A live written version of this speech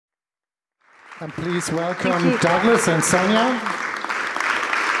And please welcome Douglas and Sonia.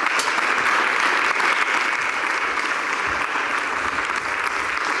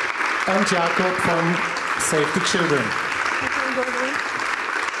 And Jakob from Save the Children.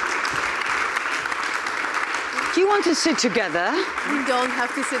 Do you want to sit together? We don't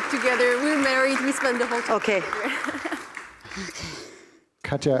have to sit together. We're married. We spend the whole time together. Okay.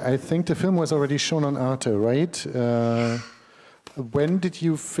 Katja, I think the film was already shown on Arte, right? When did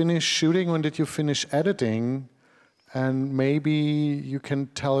you finish shooting? When did you finish editing? And maybe you can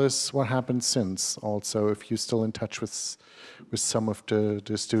tell us what happened since, also, if you're still in touch with some of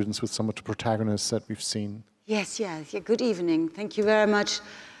the students, with some of the protagonists that we've seen. Yes. Good evening. Thank you very much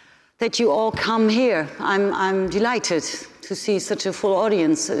that you all come here. I'm delighted to see such a full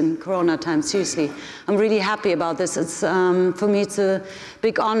audience in Corona time. Seriously, I'm really happy about this. It's for me, it's a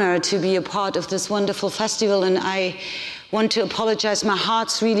big honor to be a part of this wonderful festival, and I want to apologize. My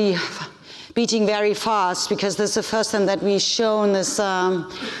heart's really beating very fast because this is the first time that we've shown this, the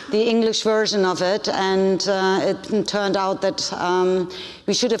English version of it, and it turned out that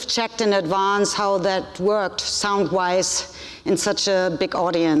we should have checked in advance how that worked sound-wise in such a big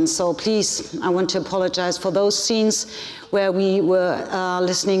audience. So please, I want to apologize for those scenes where we were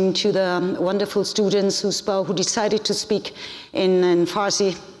listening to the wonderful students who decided to speak in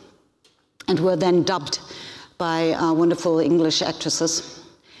Farsi and were then dubbed by wonderful English actresses.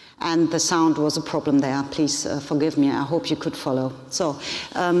 And the sound was a problem there. Please forgive me. I hope you could follow. So,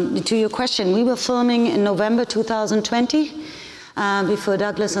 to your question, we were filming in November 2020, before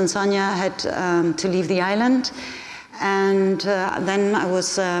Douglas and Sonia had to leave the island. And then I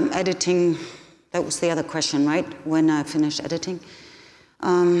was editing. That was the other question, right? When I finished editing.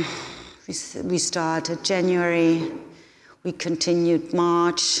 We started January, we continued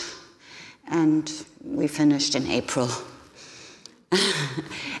March, and we finished in April.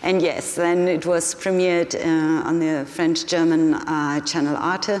 And yes, then it was premiered on the French-German channel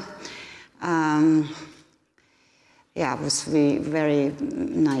Arte. Yeah, it was very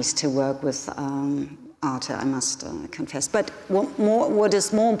nice to work with Arte, I must confess. But what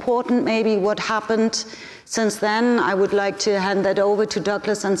is more important, maybe what happened since then, I would like to hand that over to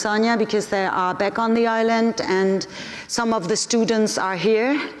Douglas and Sonia, because they are back on the island and some of the students are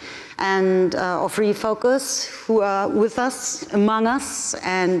here and of ReFOCUS who are with us, among us,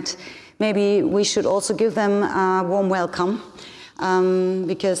 and maybe we should also give them a warm welcome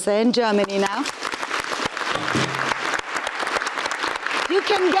because they're in Germany now. You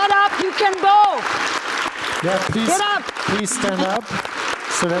can get up, you can bow. Yeah, please, get up. Please stand up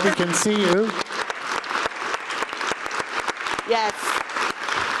so that we can see you. Yes.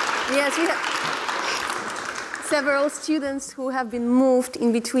 Yes, we have several students who have been moved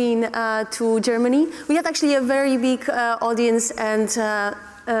in between to Germany. We had actually a very big audience, and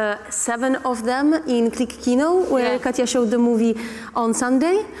 7 of them in Click Kino, where Katja showed the movie on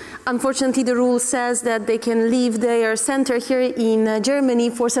Sunday. Unfortunately, the rule says that they can leave their center here in Germany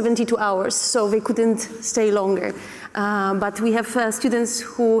for 72 hours, so they couldn't stay longer. But we have students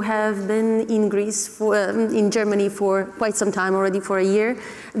who have been in Greece, in Germany for quite some time already, for a year.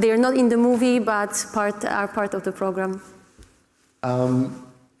 They are not in the movie, but are part of the program.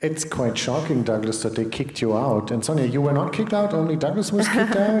 It's quite shocking, Douglas, that they kicked you out. And Sonia, you were not kicked out, only Douglas was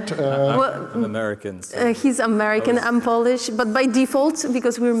kicked out? Well, I'm American. So he's American, I'm Polish, but by default,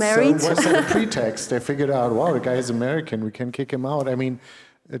 because we're married. So was that a pretext? They figured out, wow, the guy is American, we can kick him out. I mean,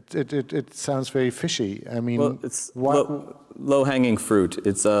 it sounds very fishy. I mean, well, it's low-hanging fruit.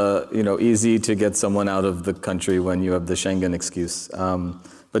 It's easy to get someone out of the country when you have the Schengen excuse.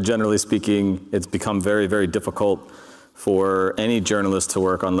 But generally speaking, it's become very, very difficult for any journalist to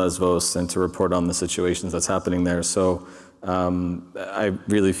work on Lesbos and to report on the situations that's happening there. So I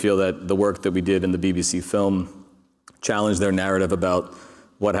really feel that the work that we did in the BBC film challenged their narrative about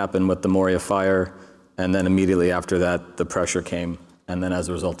what happened with the Moria fire, and then immediately after that, the pressure came. And then as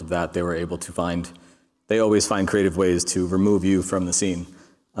a result of that, they were able to they always find creative ways to remove you from the scene.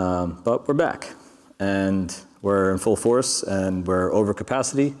 But we're back, and we're in full force, and we're over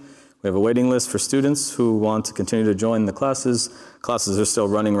capacity. We have a waiting list for students who want to continue to join the classes. Classes are still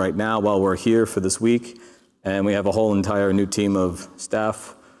running right now while we're here for this week. And we have a whole entire new team of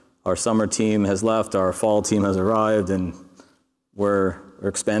staff. Our summer team has left, our fall team has arrived, and we're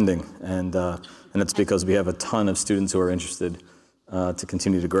expanding. And it's because we have a ton of students who are interested to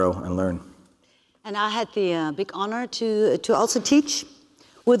continue to grow and learn. And I had the big honor to also teach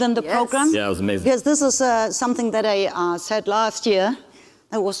within the program. Yeah, it was amazing. Because this is something that I said last year.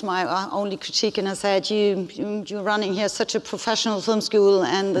 That was my only critique, and I said, you're running here such a professional film school,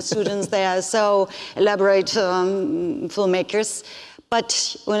 and the students there are so elaborate filmmakers.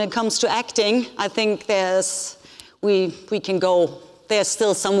 But when it comes to acting, I think we can go, there's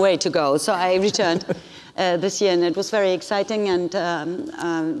still some way to go. So I returned this year, and it was very exciting, and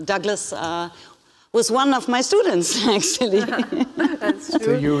Douglas was one of my students, actually. That's true.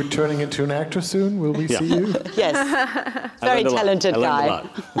 So you're turning into an actor soon? Will we see you? Yes, very talented guy.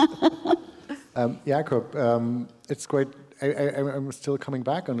 Jakob, it's quite, I'm still coming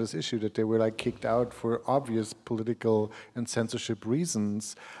back on this issue that they were like kicked out for obvious political and censorship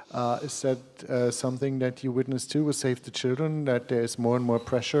reasons. Is that something that you witnessed too with Save the Children, that there's more and more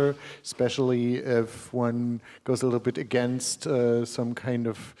pressure, especially if one goes a little bit against some kind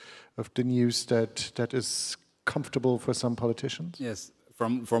of the news that is comfortable for some politicians? Yes.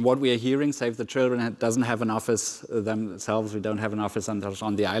 From what we are hearing, Save the Children doesn't have an office themselves. We don't have an office on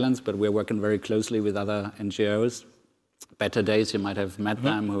the islands, but we're working very closely with other NGOs. Better Days, you might have met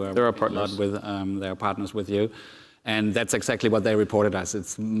them, who are partners with. They are partners with you, and that's exactly what they reported us.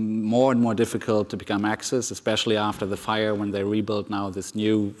 It's more and more difficult to become access, especially after the fire, when they rebuild now this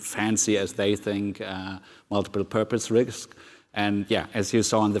new, fancy, as they think, multiple-purpose risk. And yeah, as you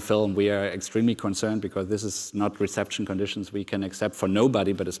saw in the film, we are extremely concerned because this is not reception conditions we can accept for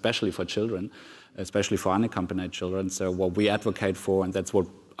nobody, but especially for children, especially for unaccompanied children. So what we advocate for, and that's what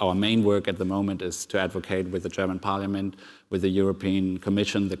our main work at the moment is to advocate with the German Parliament, with the European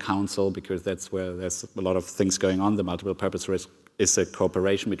Commission, the Council, because that's where there's a lot of things going on. The multiple purpose risk is a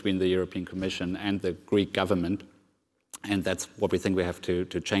cooperation between the European Commission and the Greek government. And that's what we think we have to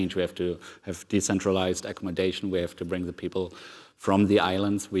change. We have to have decentralized accommodation. We have to bring the people from the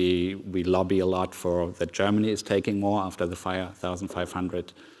islands. We lobby a lot for that Germany is taking more after the fire.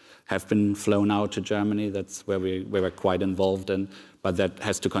 1,500 have been flown out to Germany. That's where we were quite involved in. But that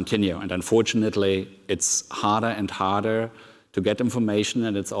has to continue. And unfortunately, it's harder and harder to get information.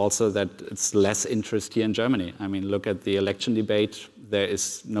 And it's also that it's less interest here in Germany. I mean, look at the election debate. There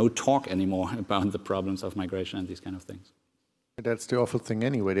is no talk anymore about the problems of migration and these kind of things. That's the awful thing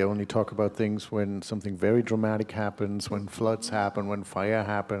anyway. They only talk about things when something very dramatic happens, when floods happen, when fire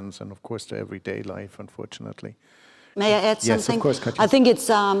happens, and of course the everyday life, unfortunately. May I add something? Yes, of course, Katja. I think it's,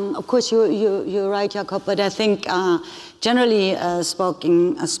 of course, you're right, Jakob, but I think generally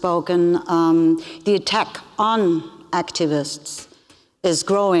spoken, the attack on activists is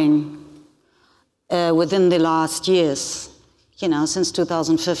growing within the last years, you know, since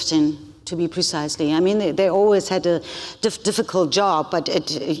 2015, to be precisely. I mean, they always had a difficult job, but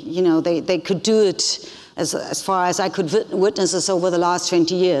you know, they could do it as far as I could witness this over the last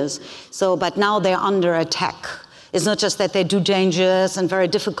 20 years. So, but now they're under attack. It's not just that they do dangerous and very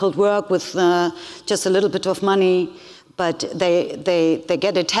difficult work with just a little bit of money, but they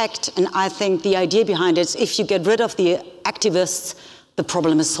get attacked. And I think the idea behind it is if you get rid of the activists, the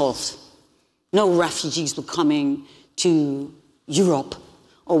problem is solved. No refugees will coming to Europe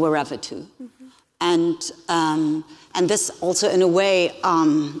or wherever to. Mm-hmm. And this also in a way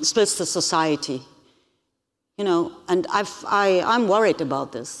splits the society. You know, and I'm worried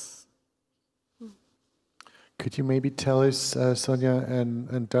about this. Could you maybe tell us, Sonja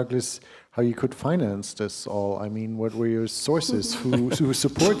and Douglas, how you could finance this all? I mean, what were your sources? Who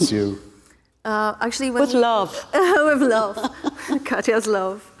supports you? Actually, with love. With love. Katja's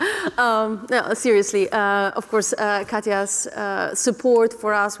love. No, seriously. Of course, Katja's support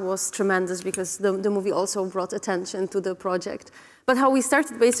for us was tremendous because the movie also brought attention to the project. But how we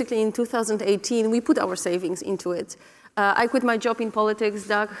started basically in 2018, we put our savings into it. I quit my job in politics.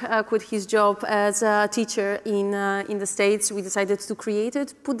 Doug quit his job as a teacher in the States. We decided to create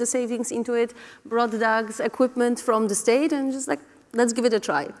it, put the savings into it, brought Doug's equipment from the state, and just like, let's give it a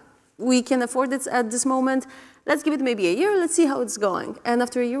try. We can afford it at this moment. Let's give it maybe a year. Let's see how it's going. And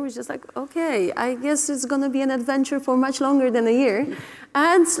after a year, we're just like, okay, I guess it's going to be an adventure for much longer than a year.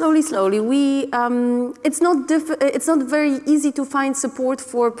 And slowly, it's not very easy to find support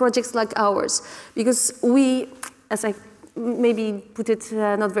for projects like ours because we, as I maybe put it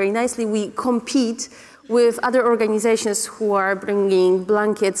not very nicely, we compete with other organizations who are bringing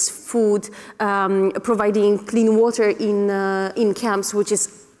blankets, food, providing clean water in camps, which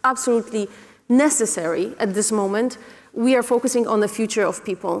is absolutely necessary at this moment. We are focusing on the future of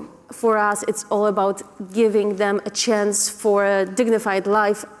people. For us, it's all about giving them a chance for a dignified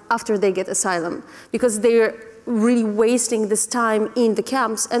life after they get asylum, because they're really wasting this time in the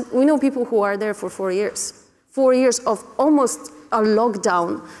camps. And we know people who are there for 4 years. 4 years of almost a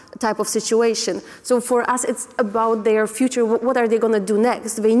lockdown type of situation. So for us, it's about their future. What are they going to do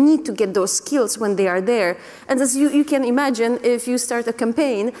next? They need to get those skills when they are there. And as you can imagine, if you start a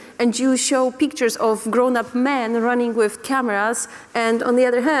campaign and you show pictures of grown-up men running with cameras, and on the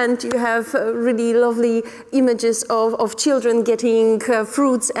other hand, you have really lovely images of children getting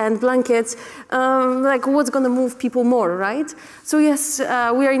fruits and blankets, like what's going to move people more, right? So yes,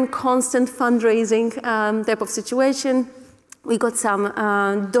 we are in constant fundraising type of situation. We got some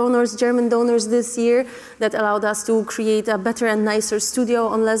donors, German donors this year that allowed us to create a better and nicer studio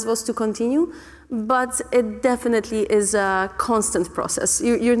on Lesbos to continue. But it definitely is a constant process.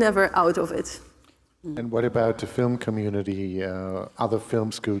 You're never out of it. And what about the film community, other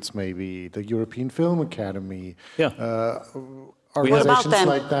film schools maybe, the European Film Academy, organizations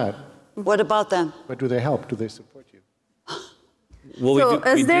like that? What about them? But do they help? Do they support you? Well, so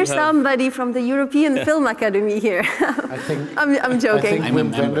is there somebody from the European Film Academy here? I think, I'm joking. I think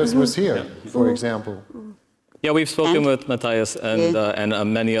Wim Wenders was here, for example. Yeah, we've spoken with Matthias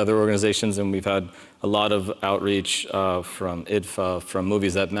and many other organizations, and we've had a lot of outreach from IDFA, from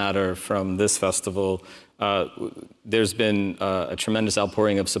Movies That Matter, from this festival. There's been a tremendous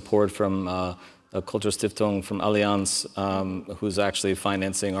outpouring of support from Kulturstiftung, from Allianz, who's actually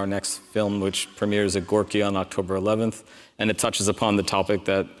financing our next film, which premieres at Gorky on October 11th. And it touches upon the topic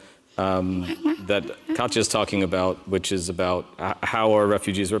that Katja is talking about, which is about how our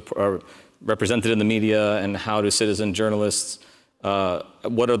refugees are represented in the media, and how do citizen journalists,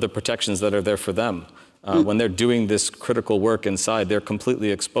 what are the protections that are there for them? When they're doing this critical work inside, they're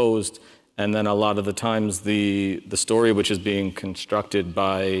completely exposed, and then a lot of the times the story which is being constructed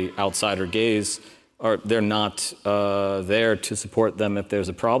by outsider gaze, they're not there to support them if there's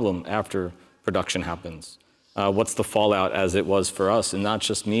a problem after production happens. What's the fallout, as it was for us, and not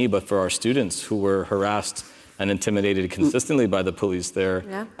just me, but for our students who were harassed and intimidated consistently by the police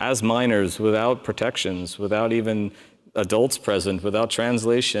there as minors, without protections, without even adults present, without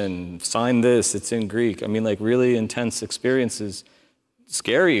translation, sign this, it's in Greek. I mean, like really intense experiences,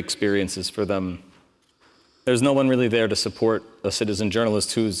 scary experiences for them. There's no one really there to support a citizen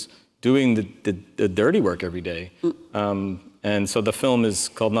journalist who's doing the dirty work every day. And so the film is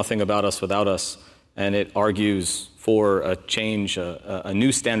called Nothing About Us Without Us, and it argues for a change, a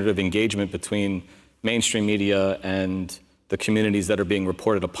new standard of engagement between mainstream media and the communities that are being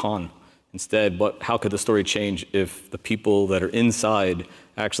reported upon. Instead, how could the story change if the people that are inside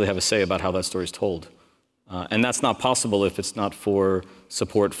actually have a say about how that story is told? And that's not possible if it's not for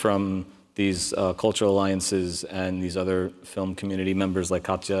support from these cultural alliances and these other film community members like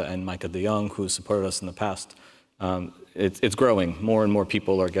Katja and Micah de Jong, who supported us in the past. It's growing. More and more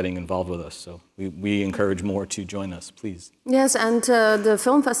people are getting involved with us. So we encourage more to join us, please. Yes, and the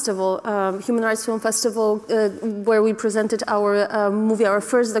film festival, Human Rights Film Festival, where we presented our movie, our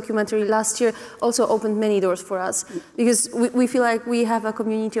first documentary last year, also opened many doors for us. Because we feel like we have a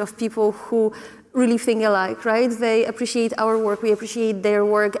community of people who really think alike, right? They appreciate our work, we appreciate their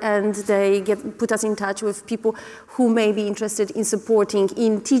work, and they put us in touch with people who may be interested in supporting,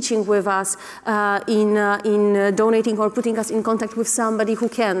 in teaching with us, in donating or putting us in contact with somebody who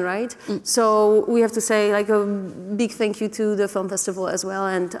can, right? So we have to say like a big thank you to the film festival as well,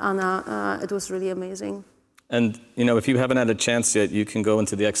 and Anna, it was really amazing. And you know, if you haven't had a chance yet, you can go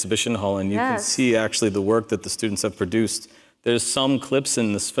into the exhibition hall and you can see actually the work that the students have produced. There's some clips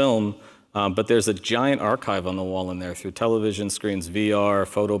in this film, but there's a giant archive on the wall in there through television screens, VR,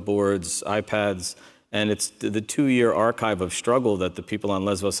 photo boards, iPads, and it's the 2-year archive of struggle that the people on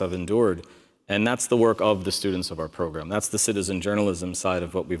Lesbos have endured. And that's the work of the students of our program. That's the citizen journalism side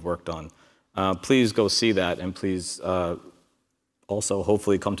of what we've worked on. Please go see that, and please also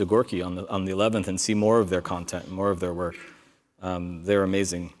hopefully come to Gorky on the 11th and see more of their content, more of their work. They're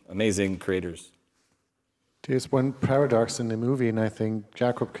amazing, amazing creators. There's one paradox in the movie, and I think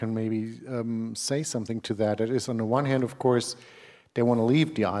Jakob can maybe say something to that. It is, on the one hand, of course, they want to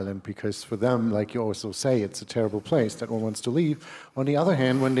leave the island because for them, like you also say, it's a terrible place that one wants to leave. On the other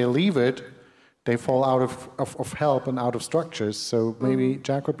hand, when they leave it, they fall out of help and out of structures. So maybe,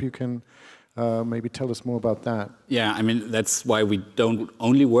 Jakob, you can maybe tell us more about that. Yeah, I mean, that's why we don't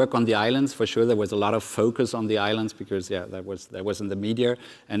only work on the islands. For sure, there was a lot of focus on the islands because, yeah, that was in the media.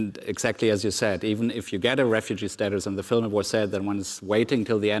 And exactly as you said, even if you get a refugee status, and the film it was said that one is waiting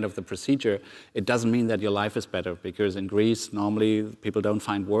till the end of the procedure, it doesn't mean that your life is better. Because in Greece, normally people don't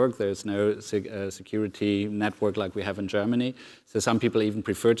find work. There's no security network like we have in Germany. So some people even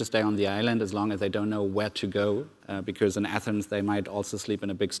prefer to stay on the island as long as they don't know where to go. Because in Athens, they might also sleep in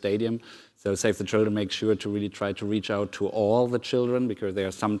a big stadium. So Save the Children makes sure to really try to reach out to all the children, because there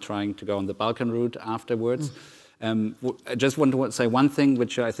are some trying to go on the Balkan route afterwards. I just want to say one thing,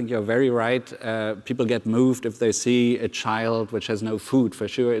 which I think you're very right. People get moved if they see a child which has no food. For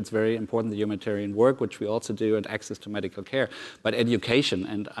sure, it's very important, the humanitarian work, which we also do, and access to medical care. But education,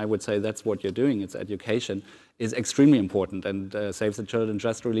 and I would say that's what you're doing, it's education, is extremely important. And Save the Children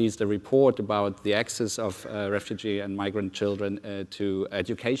just released a report about the access of refugee and migrant children to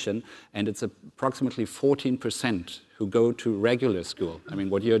education, and it's approximately 14% who go to regular school. I mean,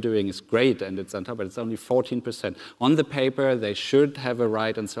 what you're doing is great, and it's on top, but it's only 14%. On the paper, they should have a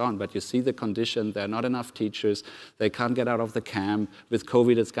right and so on, but you see the condition, there are not enough teachers, they can't get out of the camp. With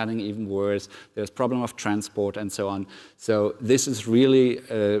COVID, it's getting even worse. There's problem of transport and so on. So this is really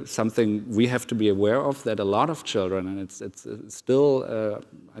something we have to be aware of, that a lot of children, and it's still,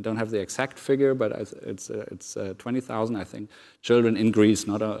 I don't have the exact figure, but it's 20,000, I think, children in Greece,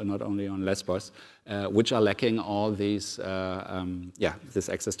 not only on Lesbos, which are lacking all these, this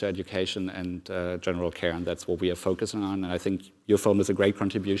access to education and general care, and that's what we are focusing on. And I think your film is a great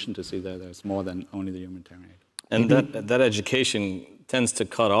contribution to see that there's more than only the humanitarian aid. And that education tends to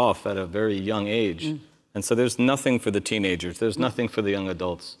cut off at a very young age. And so there's nothing for the teenagers, there's nothing for the young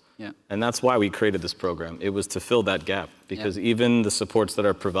adults. Yeah. And that's why we created this program. It was to fill that gap, because even the supports that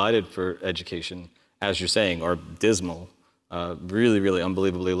are provided for education, as you're saying, are dismal. Really, really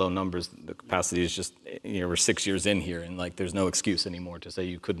unbelievably low numbers. The capacity is just, we're 6 years in here, and like there's no excuse anymore to say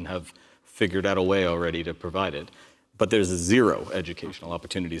you couldn't have figured out a way already to provide it. But there's zero educational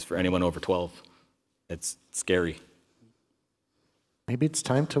opportunities for anyone over 12. It's scary. Maybe it's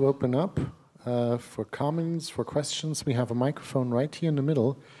time to open up for comments, for questions. We have a microphone right here in the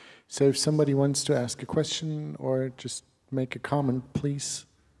middle. So if somebody wants to ask a question or just make a comment, please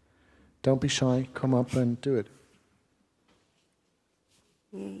don't be shy. Come up and do it.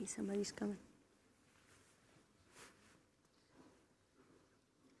 Yay, somebody's coming.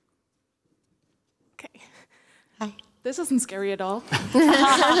 Okay. Hi. This isn't scary at all.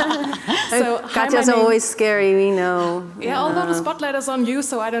 Katja's always scary, we know. Yeah, although the spotlight is on you,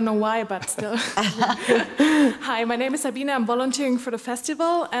 so I don't know why, but still. Hi, my name is Sabina. I'm volunteering for the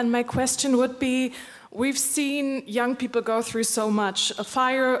festival, and my question would be, we've seen young people go through so much, a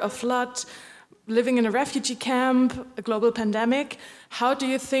fire, a flood, living in a refugee camp, a global pandemic. How do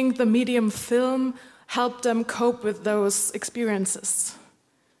you think the medium film helped them cope with those experiences?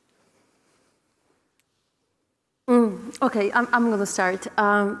 Okay, I'm going to start.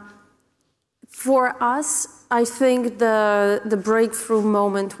 For us, I think the breakthrough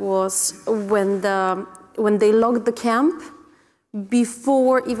moment was when they locked the camp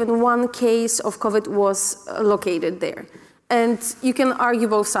before even one case of COVID was located there. And you can argue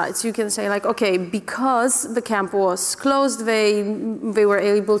both sides. You can say like, okay, because the camp was closed, they were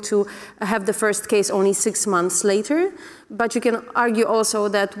able to have the first case only 6 months later. But you can argue also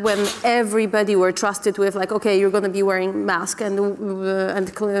that when everybody were trusted with like, okay, you're going to be wearing mask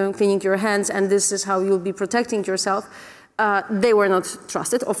and cleaning your hands, and this is how you'll be protecting yourself, they were not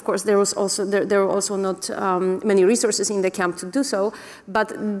trusted. Of course, there were also not many resources in the camp to do so,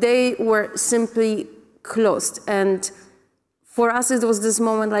 but they were simply closed. And for us, it was this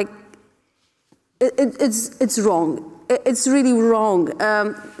moment like, it's wrong. It's really wrong.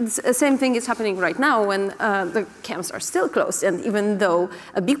 The same thing is happening right now when the camps are still closed. And even though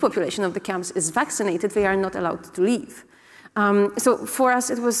a big population of the camps is vaccinated, they are not allowed to leave. So for us,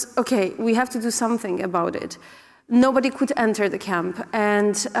 it was, okay, we have to do something about it. Nobody could enter the camp.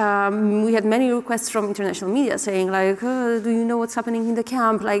 And we had many requests from international media saying like, oh, do you know what's happening in the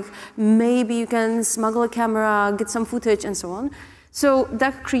camp? Like, maybe you can smuggle a camera, get some footage and so on. So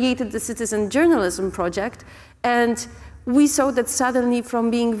that created the Citizen Journalism Project. And we saw that suddenly from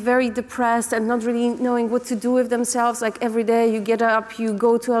being very depressed and not really knowing what to do with themselves, like every day you get up, you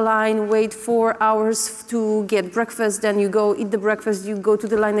go to a line, wait 4 hours to get breakfast, then you go eat the breakfast, you go to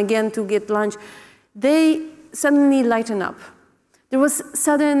the line again to get lunch. They suddenly lighten up. There was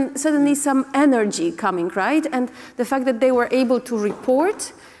suddenly some energy coming, right? And the fact that they were able to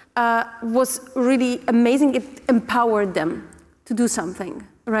report was really amazing. It empowered them to do something,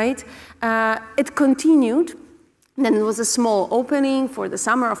 right? It continued. Then it was a small opening for the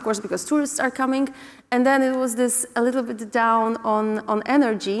summer, of course, because tourists are coming. And then it was this a little bit down on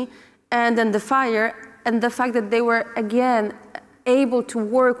energy, and then the fire, and the fact that they were, again, able to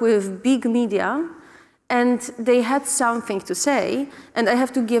work with big media, and they had something to say. And I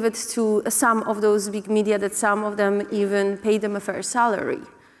have to give it to some of those big media that some of them even paid them a fair salary.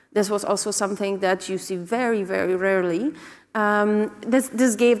 This was also something that you see very, very rarely.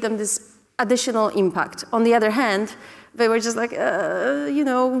 This gave them this additional impact. On the other hand, they were just like, you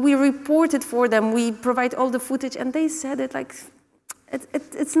know, we reported for them, we provide all the footage, and they said it like,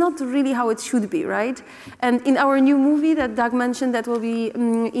 it's not really how it should be, right? And in our new movie that Doug mentioned that will be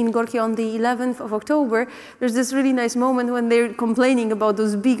in Gorki on the 11th of October, there's this really nice moment when they're complaining about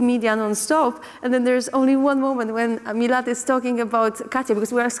those big media non-stop, and then there's only one moment when Milat is talking about Katja,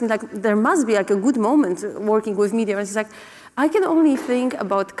 because we're asking, like, there must be like a good moment working with media, and she's like, I can only think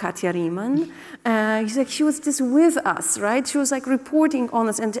about Katja Riemann. He's like, she was just with us, right? She was like reporting on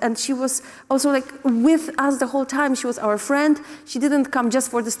us, and she was also like with us the whole time. She was our friend. She didn't come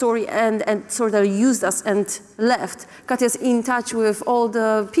just for the story and sort of used us and left. Katja's in touch with all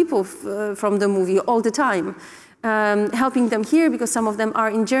the people from the movie all the time, helping them here because some of them are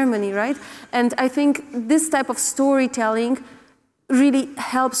in Germany, right? And I think this type of storytelling really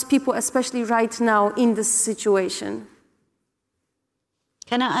helps people, especially right now in this situation.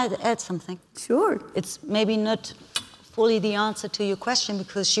 Can I add something? Sure. It's maybe not fully the answer to your question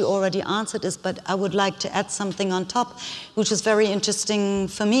because she already answered this, but I would like to add something on top, which is very interesting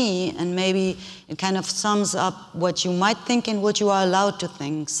for me, and maybe it kind of sums up what you might think and what you are allowed to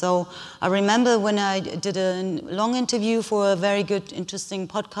think. So I remember when I did a long interview for a very good, interesting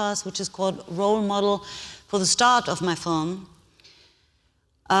podcast, which is called Role Model, for the start of my film.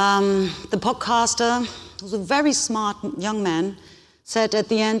 The podcaster, who's a very smart young man, said at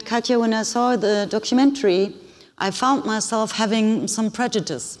the end, Katja, when I saw the documentary, I found myself having some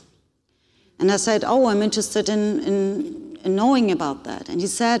prejudice. And I said, oh, I'm interested in knowing about that. And he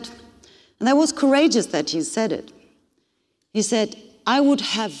said, and that was courageous that he said it. He said, I would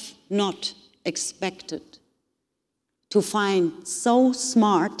have not expected to find so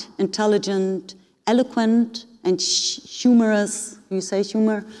smart, intelligent, eloquent, and humorous, you say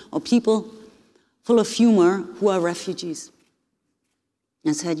humor, or people full of humor who are refugees.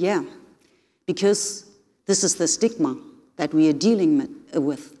 I said, yeah, because this is the stigma that we are dealing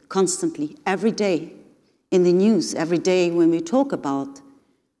with constantly, every day in the news, every day when we talk about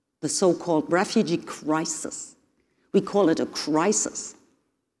the so-called refugee crisis. We call it a crisis.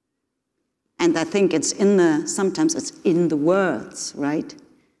 And I think it's sometimes it's in the words, right?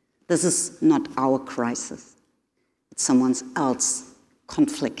 This is not our crisis. It's someone else's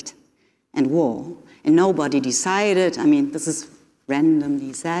conflict and war. And nobody decided, I mean, this is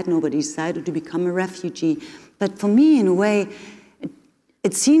randomly said, nobody decided to become a refugee. But for me, in a way,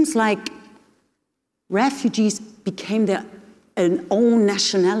 it seems like refugees became their own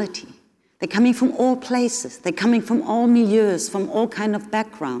nationality. They're coming from all places. They're coming from all milieus, from all kind of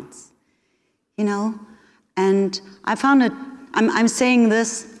backgrounds, you know? And I found it, I'm saying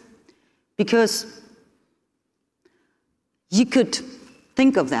this because you could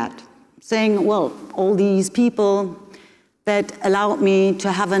think of that, saying, well, all these people that allowed me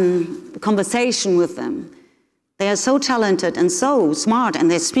to have a conversation with them. They are so talented and so smart, and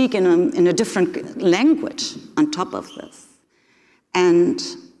they speak in a different language on top of this. And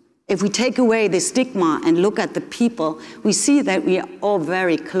if we take away the stigma and look at the people, we see that we are all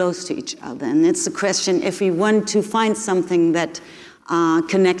very close to each other. And it's a question if we want to find something that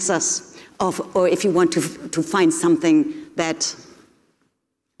connects us, or if you want to find something that,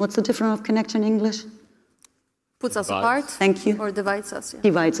 what's the difference of connection in English? Puts us apart. Thank you. Or divides us. Yeah.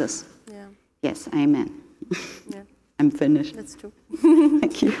 Divides us. Yeah. Yes, amen. Yeah. I'm finished. That's true.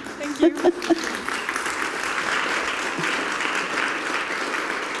 Thank you. Thank you.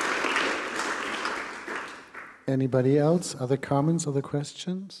 Anybody else? Other comments, other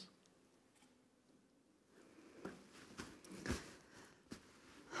questions?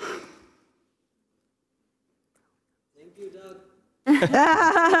 Thank you, Doug.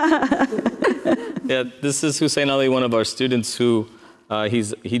 Yeah, this is Hussein Ali, one of our students who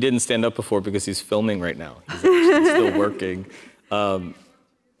he didn't stand up before because he's filming right now. He's actually still working.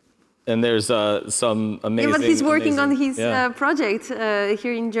 And there's some amazing... Yeah, but he's working on his project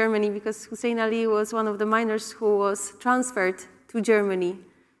here in Germany because Hussein Ali was one of the miners who was transferred to Germany.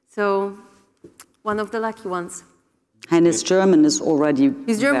 So, one of the lucky ones. And his German is already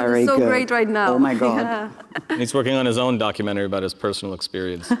His German very is so good. great right now. Oh my God. Yeah. And he's working on his own documentary about his personal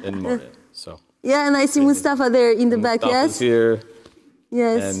experience in Moria. So. Yeah, and I see Mustafa there in the back, Mustafa's yes? here.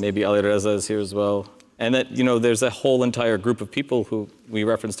 Yes. And maybe Ali Reza is here as well. And that, you know, there's a whole entire group of people who we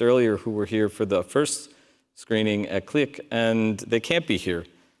referenced earlier who were here for the first screening at Click, and they can't be here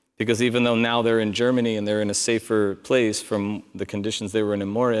because even though now they're in Germany and they're in a safer place from the conditions they were in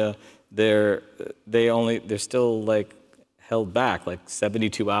Moria, they're still like held back like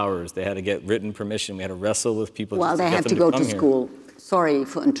 72 hours. They had to get written permission. We had to wrestle with people. Well, they have to go to school. Sorry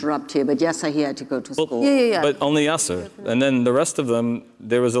for interrupt here, but Yasser, he had to go to school. Yeah. But only Yasser. And then the rest of them,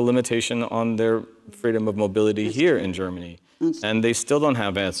 there was a limitation on their freedom of mobility here in Germany. And they still don't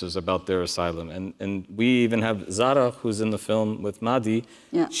have answers about their asylum. And we even have Zara, who's in the film with Madi.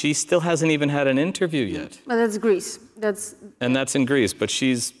 Yeah. She still hasn't even had an interview yet. But that's Greece. And that's in Greece. But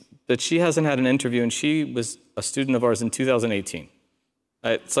she hasn't had an interview, and she was a student of ours in 2018.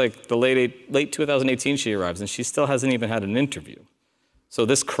 It's like the late 2018 she arrives, and she still hasn't even had an interview. So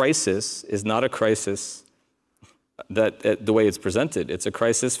this crisis is not a crisis that the way it's presented. It's a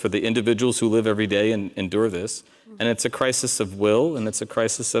crisis for the individuals who live every day and endure this. And it's a crisis of will, and it's a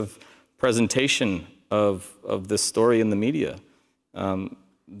crisis of presentation of this story in the media.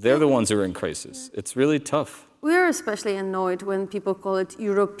 They're the ones who are in crisis. It's really tough. We're especially annoyed when people call it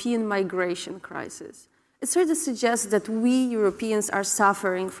European migration crisis. It sort of suggests that we Europeans are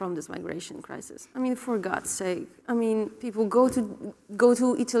suffering from this migration crisis. I mean, for God's sake. I mean, people go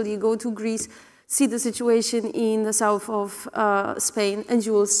to Italy, go to Greece, see the situation in the south of Spain, and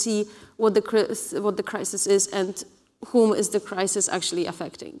you will see what the crisis is and whom is the crisis actually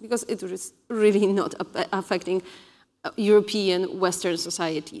affecting. Because it is really not affecting European Western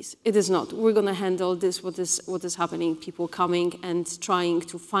societies. It is not. We're going to handle this, what is happening, people coming and trying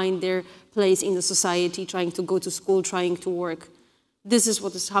to find their place in the society, trying to go to school, trying to work. This is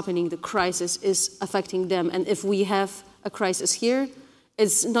what is happening. The crisis is affecting them. And if we have a crisis here,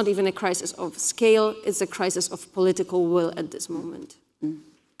 it's not even a crisis of scale, it's a crisis of political will at this moment. Can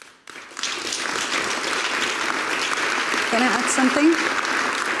I add something?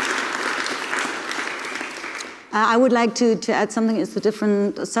 I would like to add something. It's a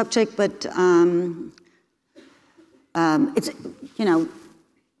different subject, but it's, you know,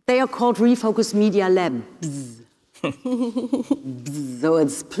 they are called ReFOCUS Media Lab. So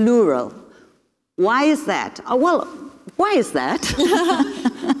it's plural. Why is that? Oh, well, why is that?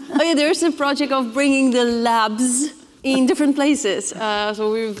 Oh yeah, there's a project of bringing the labs in different places.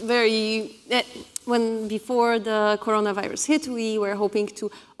 So we're very, before the coronavirus hit, we were hoping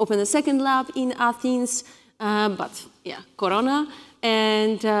to open a second lab in Athens, but yeah, Corona.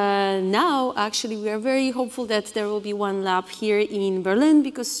 And now, actually, we are very hopeful that there will be one lab here in Berlin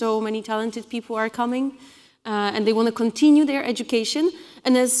because so many talented people are coming. And they want to continue their education.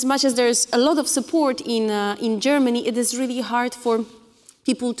 And as much as there's a lot of support in Germany, it is really hard for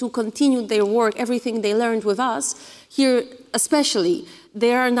people to continue their work, everything they learned with us. Here, especially,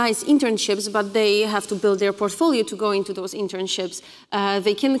 there are nice internships, but they have to build their portfolio to go into those internships.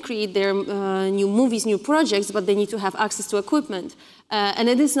 They can create their new movies, new projects, but they need to have access to equipment. And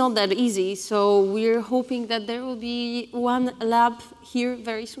it is not that easy. So we're hoping that there will be one lab here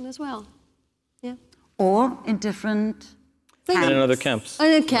very soon as well. Yeah. Or in different camps. And in other camps.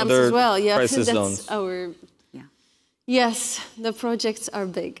 And in camps as well, yeah. Crisis That's zones. our... Yes, the projects are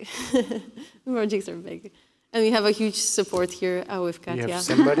big. The projects are big. And we have a huge support here with Katja. We have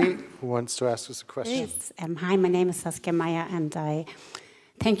somebody who wants to ask us a question. Yes. Hi, my name is Saskia Meyer, and I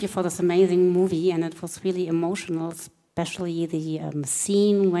thank you for this amazing movie. And it was really emotional, especially the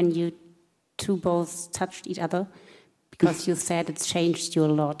scene when you two both touched each other, because you said it's changed you a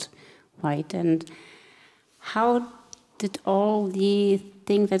lot, right? And how did all the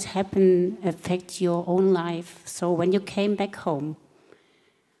things that happened affect your own life? So when you came back home,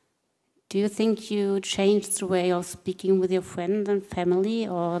 do you think you changed the way of speaking with your friends and family,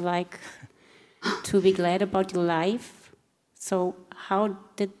 or like to be glad about your life? So how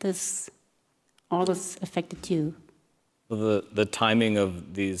did all this affected you? Well, the timing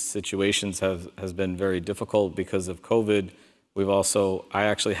of these situations has been very difficult because of COVID. I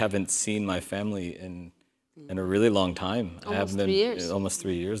actually haven't seen my family in a really long time. I haven't been 3 years. Almost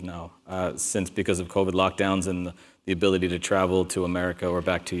 3 years now, because of COVID lockdowns and the ability to travel to America or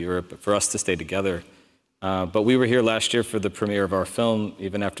back to Europe for us to stay together. But we were here last year for the premiere of our film,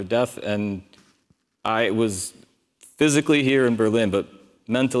 Even After Death, and I was physically here in Berlin, but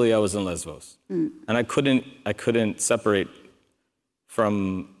mentally I was in Lesbos. And I couldn't separate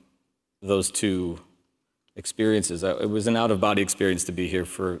from those two experiences. It was an out-of-body experience to be here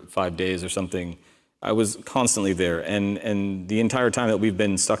for 5 days or something. I was constantly there, and the entire time that we've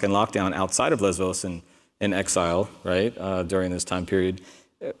been stuck in lockdown outside of Lesbos and in exile, right, during this time period,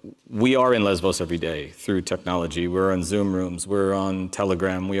 we are in Lesbos every day through technology. We're on Zoom rooms, we're on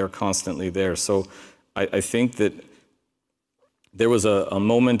Telegram, we are constantly there. So I think that there was a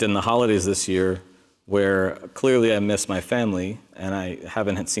moment in the holidays this year where clearly I miss my family, and I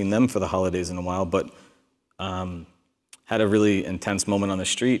haven't seen them for the holidays in a while, but had a really intense moment on the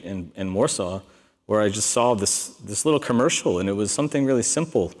street in Warsaw, where I just saw this little commercial, and it was something really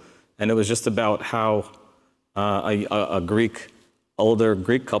simple, and it was just about how a Greek older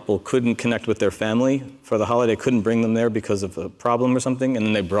Greek couple couldn't connect with their family for the holiday, couldn't bring them there because of a problem or something, and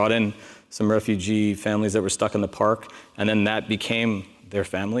then they brought in some refugee families that were stuck in the park, and then that became their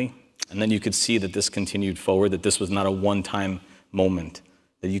family. And then you could see that this continued forward, that this was not a one-time moment,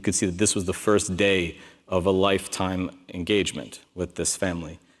 that you could see that this was the first day of a lifetime engagement with this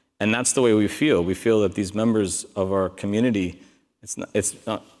family. And that's the way we feel. We feel that these members of our community, it's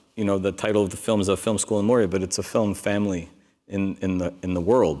not you know, the title of the film is A Film School in Moria, but it's a film family in the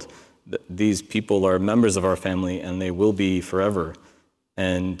world. These people are members of our family, and they will be forever.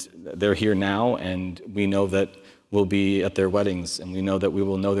 And they're here now, and we know that we'll be at their weddings, and we know that we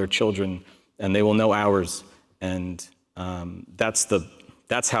will know their children, and they will know ours. And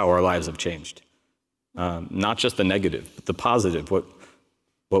that's how our lives have changed. Not just the negative, but the positive.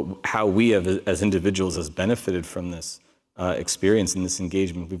 How we have, as individuals, has benefited from this experience and this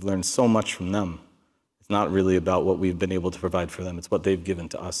engagement. We've learned so much from them. It's not really about what we've been able to provide for them. It's what they've given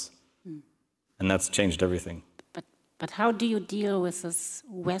to us. And that's changed everything. But how do you deal with this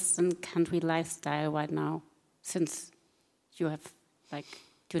Western country lifestyle right now? Since you have, like,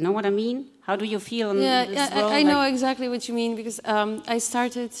 do you know what I mean? How do you feel in this role? I know exactly what you mean, because I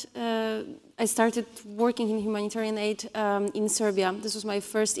started working in humanitarian aid in Serbia. This was my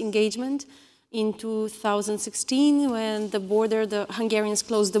first engagement in 2016, when the Hungarians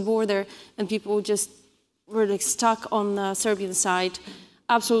closed the border and people just were like stuck on the Serbian side.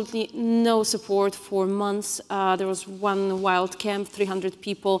 Absolutely no support for months. There was one wild camp, 300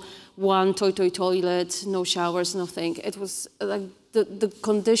 people, one toilet, no showers, nothing. It was like the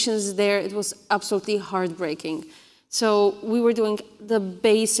conditions there, it was absolutely heartbreaking. So we were doing the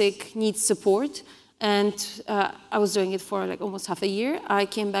basic needs support, and I was doing it for like almost half a year. I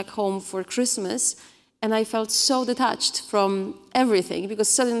came back home for Christmas, and I felt so detached from everything, because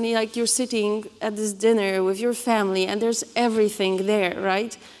suddenly, like, you're sitting at this dinner with your family and there's everything there,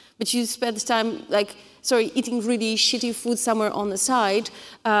 right? But you spend time, eating really shitty food somewhere on the side,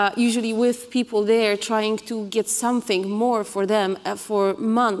 usually with people there trying to get something more for them for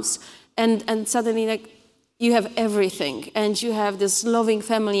months. And suddenly, like, you have everything, and you have this loving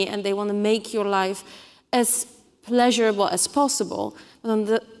family, and they want to make your life as pleasurable as possible.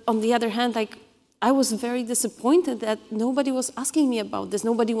 But on the other hand, like, I was very disappointed that nobody was asking me about this.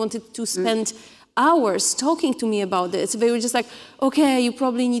 Nobody wanted to spend hours talking to me about this. They were just like, okay, you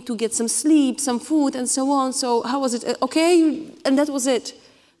probably need to get some sleep, some food, and so on. So how was it? Okay, and that was it.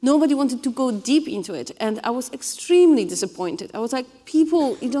 Nobody wanted to go deep into it. And I was extremely disappointed. I was like,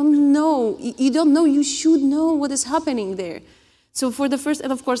 people, you don't know, you should know what is happening there. So for the first,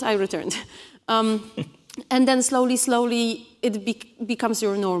 and of course I returned. And then slowly, it becomes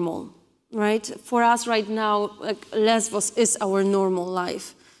your normal. Right? For us right now, like, Lesbos is our normal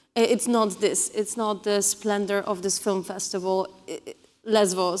life. It's not this. It's not the splendor of this film festival.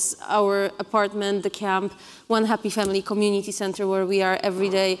 Lesbos, our apartment, the camp, one happy family community center where we are every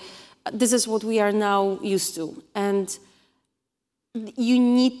day. This is what we are now used to. And you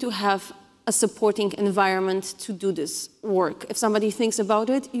need to have a supporting environment to do this work. If somebody thinks about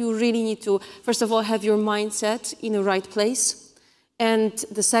it, you really need to, first of all, have your mindset in the right place. And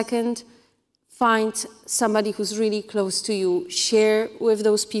the second, find somebody who's really close to you, share with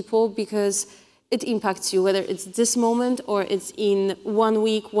those people, because it impacts you, whether it's this moment or it's in 1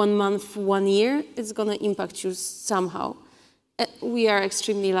 week, 1 month, 1 year, it's gonna impact you somehow. We are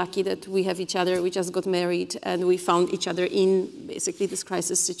extremely lucky that we have each other. We just got married and we found each other in basically this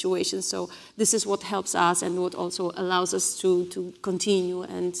crisis situation. So this is what helps us and what also allows us to continue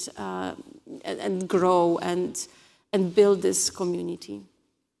and grow and build this community.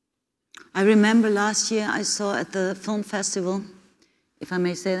 I remember last year I saw at the film festival, if I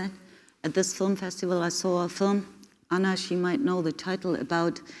may say that, at this film festival I saw a film, Anna, she might know the title, it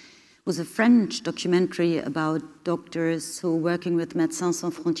was a French documentary about doctors who are working with Médecins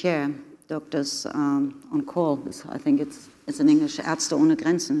Sans Frontières, doctors on call. I think it's in English, Ärzte ohne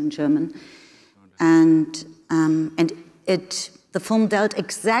Grenzen in German. And the film dealt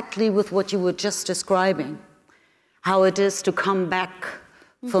exactly with what you were just describing, how it is to come back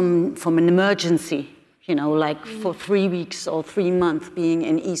from an emergency, you know, like for 3 weeks or 3 months being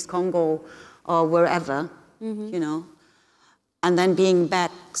in East Congo or wherever, you know, and then being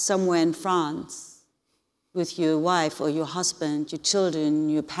back somewhere in France with your wife or your husband, your children,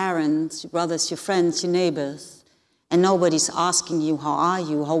 your parents, your brothers, your friends, your neighbors, and nobody's asking you, how are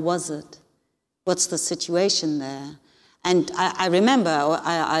you, how was it, what's the situation there? And I remember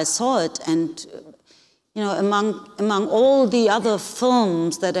I saw it, and you know, among all the other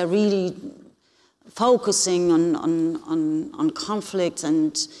films that are really focusing on conflicts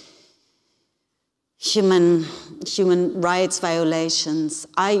and, human rights violations,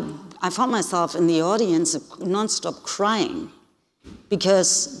 I found myself in the audience non-stop crying,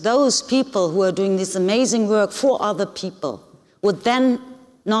 because those people who are doing this amazing work for other people would then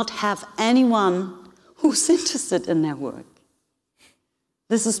not have anyone who's interested in their work.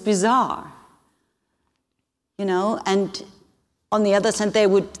 This is bizarre, you know, and on the other hand, they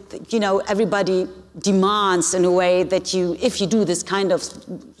would, you know, everybody demands in a way that you, if you do this kind of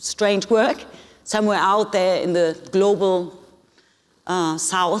strange work somewhere out there in the global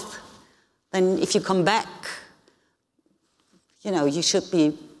south, then if you come back, you know, you should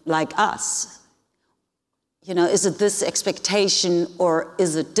be like us. You know, is it this expectation, or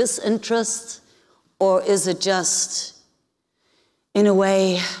is it disinterest, or is it just, in a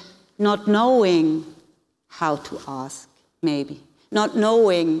way, not knowing how to ask, maybe, not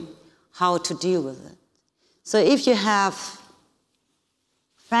knowing how to deal with it? So if you have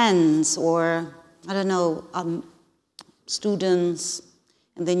friends or, I don't know, students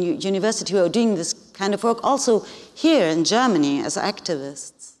in the university who are doing this kind of work, also here in Germany as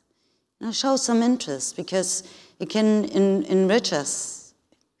activists, you know, show some interest, because it can enrich us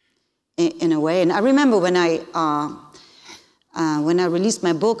in a way. And I remember when I released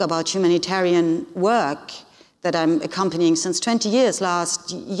my book about humanitarian work that I'm accompanying since 20 years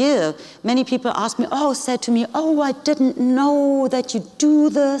last year, many people said to me, oh, I didn't know that you do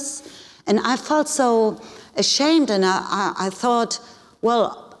this. And I felt so ashamed, and I thought,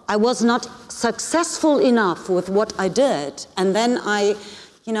 well, I was not successful enough with what I did. And then I,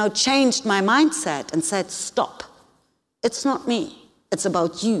 you know, changed my mindset and said, stop. It's not me, it's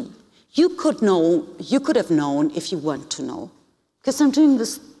about you. You could have known if you want to know. Because I'm doing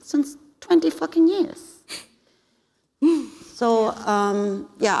this since 20 fucking years. So,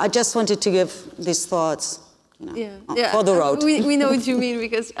 yeah, I just wanted to give these thoughts, you know, for the road. We know what you mean,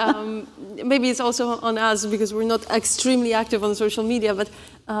 because maybe it's also on us, because we're not extremely active on social media, but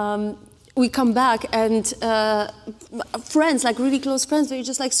we come back and friends, like really close friends, they're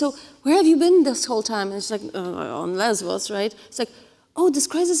just like, so where have you been this whole time? And it's like, on Lesbos, right? It's like, oh, this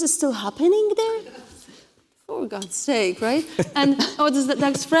crisis is still happening there? For God's sake, right? And the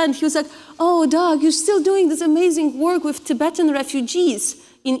next friend, he was like, oh, Doug, you're still doing this amazing work with Tibetan refugees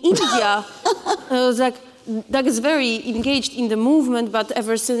in India. And I was like, Doug is very engaged in the movement, but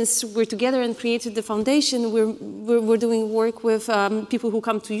ever since we're together and created the foundation, we're doing work with people who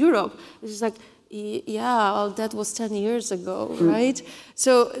come to Europe. It's just like, yeah, well, that was 10 years ago, right?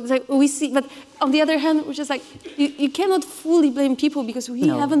 So like, we see, but on the other hand, we're just like, you cannot fully blame people, because we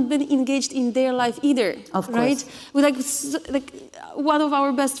haven't been engaged in their life either, right? We like one of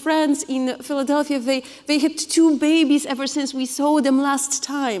our best friends in Philadelphia, they had 2 babies ever since we saw them last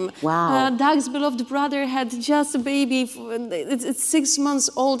time. Wow. Doug's beloved brother had just a baby, it's 6 months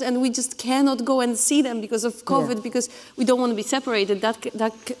old, and we just cannot go and see them because of COVID, because we don't want to be separated.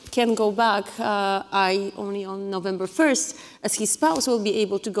 That can go back. I only on November 1st, as his spouse, will be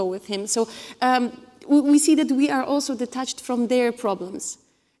able to go with him. So we see that we are also detached from their problems.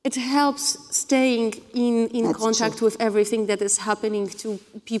 It helps staying in contact with everything that is happening to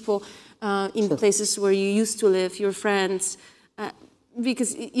people in places where you used to live, your friends,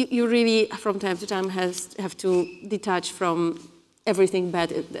 because you really, from time to time, have to detach from everything bad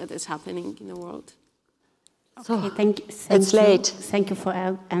that is happening in the world. Okay, thank you. It's late. Thank you for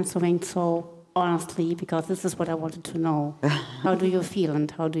answering so honestly, because this is what I wanted to know. How do you feel,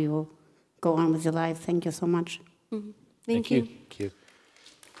 and how do you go on with your life? Thank you so much. Mm-hmm. Thank you. Thank you.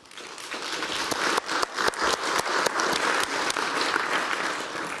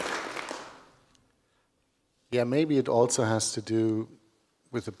 Yeah, maybe it also has to do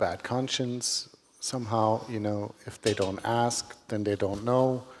with a bad conscience somehow. You know, if they don't ask, then they don't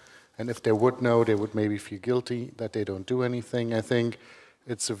know. And if they would know, they would maybe feel guilty that they don't do anything. I think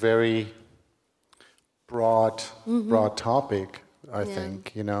it's a very broad topic, I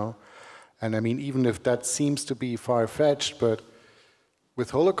think, you know. And I mean, even if that seems to be far-fetched, but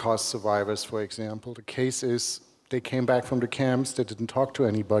with Holocaust survivors, for example, the case is they came back from the camps, they didn't talk to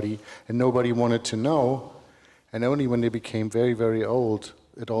anybody, and nobody wanted to know. And only when they became very, very old,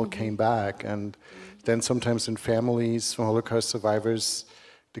 it all came back. And then sometimes in families from Holocaust survivors,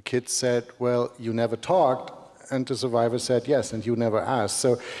 the kids said, well, you never talked, and the survivor said, yes, and you never asked.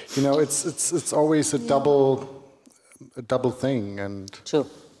 So, you know, it's always a double thing, and True.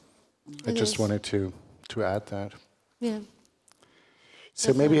 I just wanted to add that. Yeah.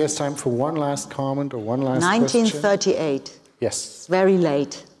 So maybe it's time for one last comment or one last question. 1938. Yes. It's very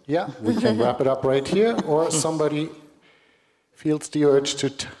late. Yeah, we can wrap it up right here, or somebody feels the urge to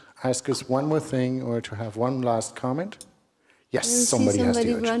ask us one more thing or to have one last comment. Yes, somebody has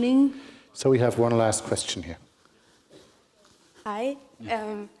the urge. Running. So we have one last question here. Hi.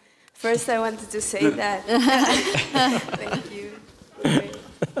 First, I wanted to say that. Thank you.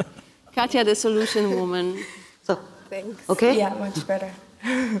 Katja, the solution woman. So, Thanks. okay. Yeah, much better.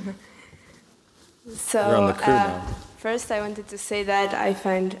 So, You're on the crew now. first, I wanted to say that I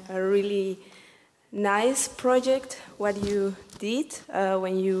find a really nice project what you did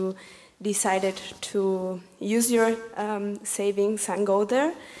when you decided to use your savings and go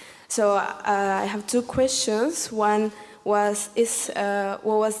there. So I have two questions. One was,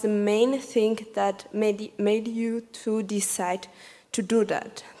 what was the main thing that made you to decide to do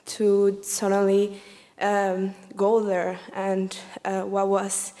that, to suddenly go there, and what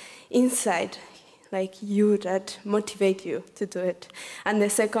was inside like you that motivate you to do it? And the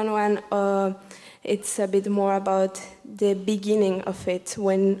second one, it's a bit more about the beginning of it.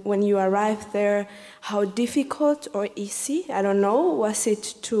 When you arrived there, how difficult or easy, I don't know, was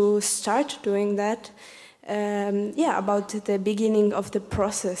it to start doing that? Yeah, about the beginning of the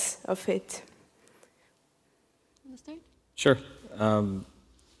process of it. Sure.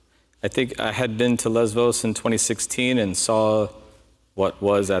 I think I had been to Lesbos in 2016 and saw what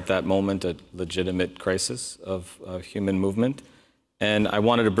was at that moment a legitimate crisis of human movement. And I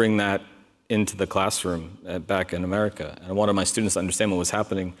wanted to bring that into the classroom back in America. And I wanted my students to understand what was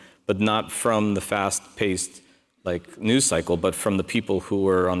happening, but not from the fast-paced like news cycle, but from the people who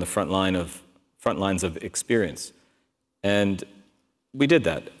were on the front lines of experience. And we did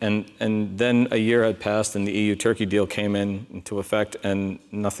that. And then a year had passed and the EU-Turkey deal came into effect, and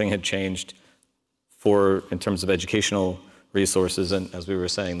nothing had changed in terms of educational resources. And as we were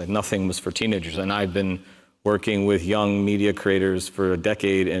saying, like nothing was for teenagers. And I've been working with young media creators for a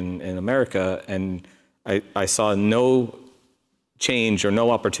decade in America, and I saw no change or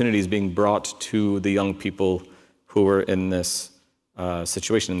no opportunities being brought to the young people who were in this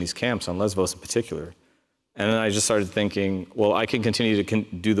situation in these camps on Lesbos in particular. And then I just started thinking, well, I can continue to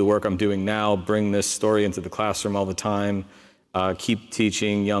do the work I'm doing now, bring this story into the classroom all the time, keep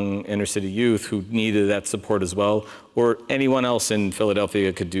teaching young inner city youth who needed that support as well, or anyone else in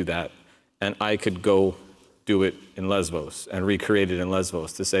Philadelphia could do that. And I could go do it in Lesbos and recreate it in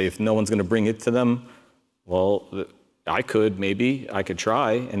Lesbos to say, if no one's going to bring it to them, well, I could, maybe, I could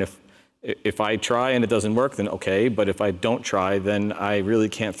try. And if I try and it doesn't work, then okay. But if I don't try, then I really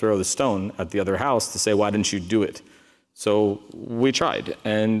can't throw the stone at the other house to say, why didn't you do it? So we tried.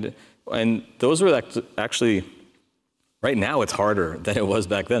 And those were actually, right now it's harder than it was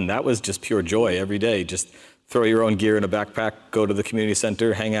back then. That was just pure joy every day. Just throw your own gear in a backpack, go to the community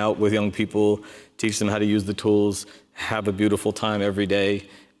center, hang out with young people, teach them how to use the tools, have a beautiful time every day.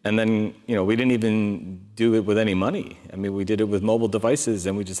 And then, you know, we didn't even do it with any money. I mean, we did it with mobile devices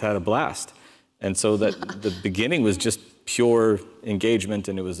and we just had a blast. And so that the beginning was just pure engagement,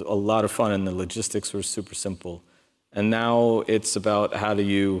 and it was a lot of fun, and the logistics were super simple. And now it's about how do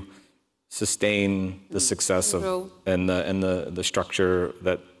you sustain the success of and the structure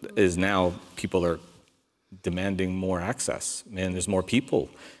that is now. People are demanding more access, and there's more people,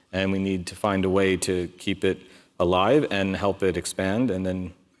 and we need to find a way to keep it alive and help it expand, and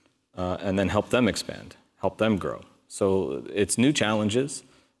then help them expand, help them grow. So it's new challenges,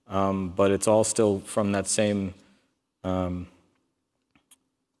 but it's all still from that same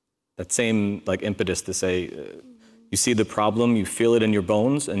like impetus to say, you see the problem, you feel it in your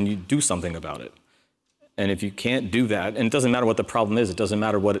bones, and you do something about it. And if you can't do that, and it doesn't matter what the problem is, it doesn't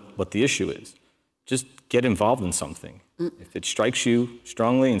matter what the issue is, just get involved in something. If it strikes you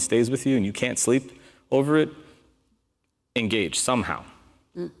strongly and stays with you and you can't sleep over it, engage somehow,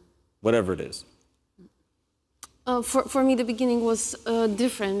 whatever it is. For me, the beginning was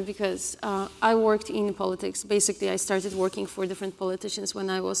different because I worked in politics. Basically, I started working for different politicians when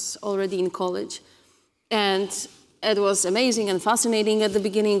I was already in college. And it was amazing and fascinating at the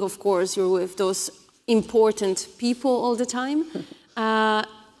beginning. Of course, you're with those important people all the time.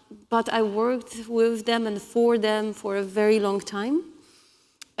 But I worked with them and for them for a very long time.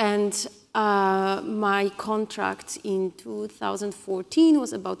 And my contract in 2014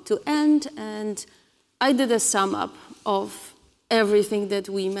 was about to end, and I did a sum up of everything that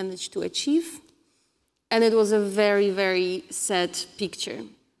we managed to achieve. And it was a very, very sad picture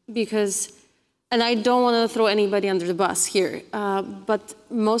because, and I don't want to throw anybody under the bus here, but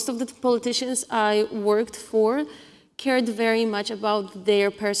most of the politicians I worked for cared very much about their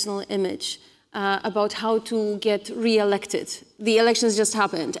personal image, about how to get re-elected. The elections just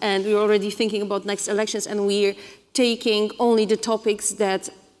happened, and we're already thinking about next elections, and we're taking only the topics that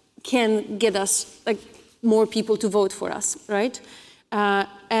can get us like more people to vote for us, right?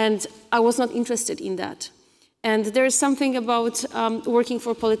 And I was not interested in that. And there's something about working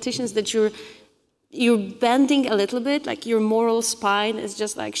for politicians that you're bending a little bit, like your moral spine is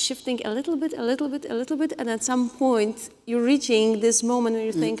just like shifting a little bit, and at some point you're reaching this moment where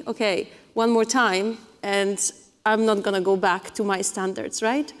you think, okay, one more time, and I'm not gonna go back to my standards,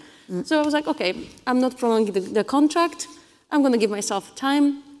 right? So I was like, okay, I'm not prolonging the contract, I'm gonna give myself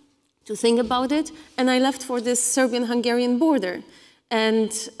time to think about it, and I left for this Serbian-Hungarian border.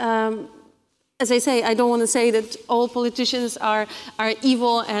 And as I say, I don't want to say that all politicians are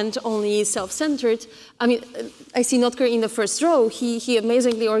evil and only self-centered. I mean, I see Notker in the first row. He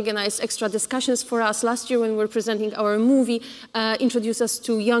amazingly organized extra discussions for us last year when we were presenting our movie, introduced us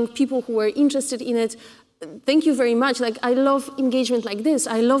to young people who were interested in it. Thank you very much. Like, I love engagement like this.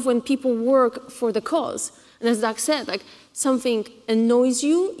 I love when people work for the cause. And as Doug said, like, something annoys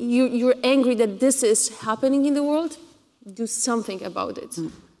you, you're angry that this is happening in the world, do something about it.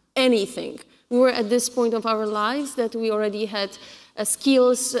 Anything. We were at this point of our lives that we already had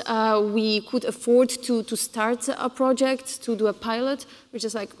skills, we could afford to start a project, to do a pilot. We're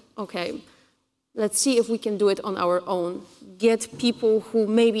just like, okay, let's see if we can do it on our own. Get people who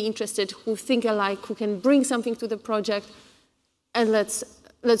may be interested, who think alike, who can bring something to the project, and let's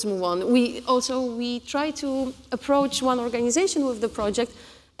move on. We try to approach one organization with the project,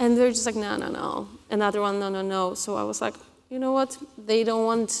 and they're just like, no. Another one, no. So I was like, you know what, they don't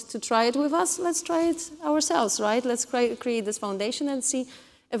want to try it with us, let's try it ourselves, right? Let's create this foundation and see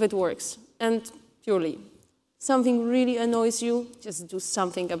if it works. And purely, something really annoys you, just do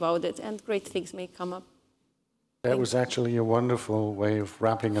something about it, and great things may come up. That was actually a wonderful way of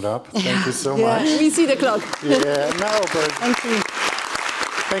wrapping it up. Thank you so much. We see the clock. Yeah, no, but Thank you.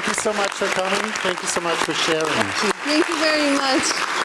 thank you so much for coming. Thank you so much for sharing. Thank you very much.